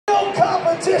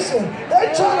competition.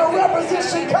 They trying to represent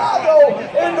Chicago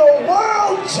in the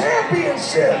World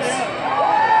Championships.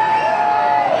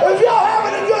 If y'all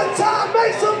having a good time,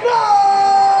 make some noise!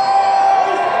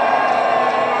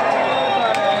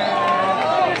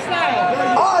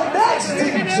 Our next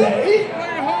DJ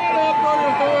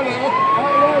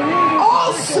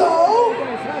also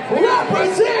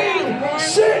representing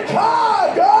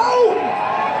Chicago.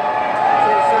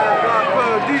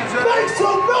 Make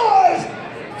some noise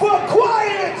for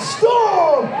Kwiet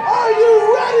Storm. Are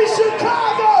you ready,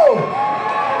 Chicago?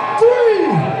 3,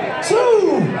 2,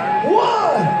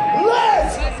 1,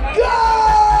 let's go!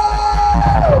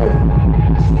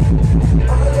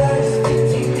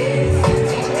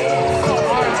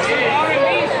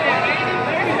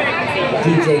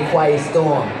 DJ Kwiet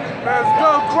Storm. Let's go,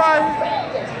 Kwiet.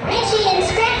 Richie and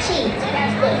Scratchy.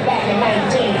 Back in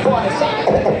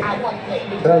 1947, I won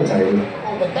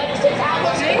over 36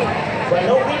 hours for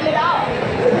no reason at all.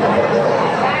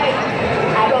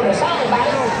 I wrote a song about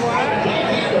it.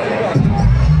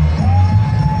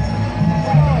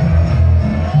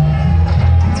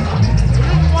 This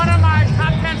is one of my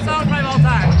top 10 songs of all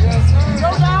time. Go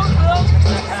down, Bill.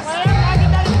 Slam,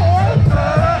 1994.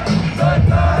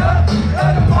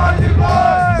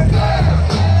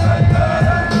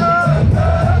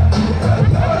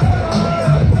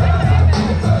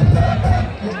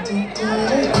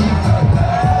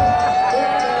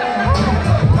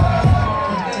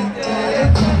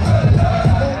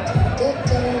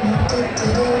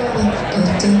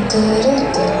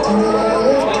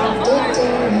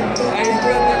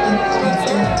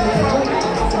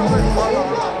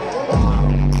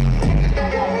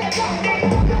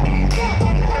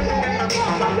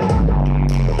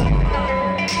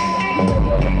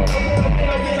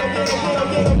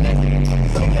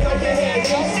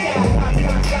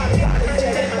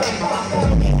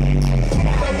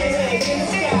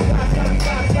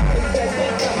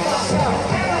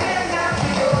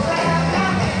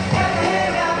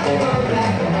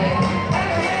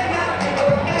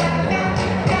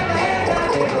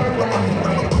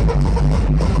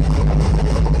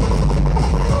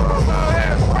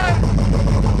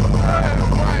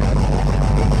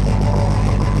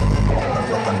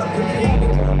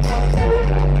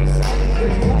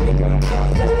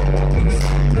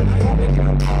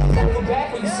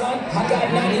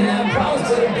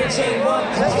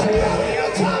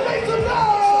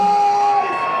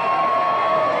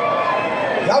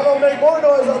 Y'all gonna make more noise.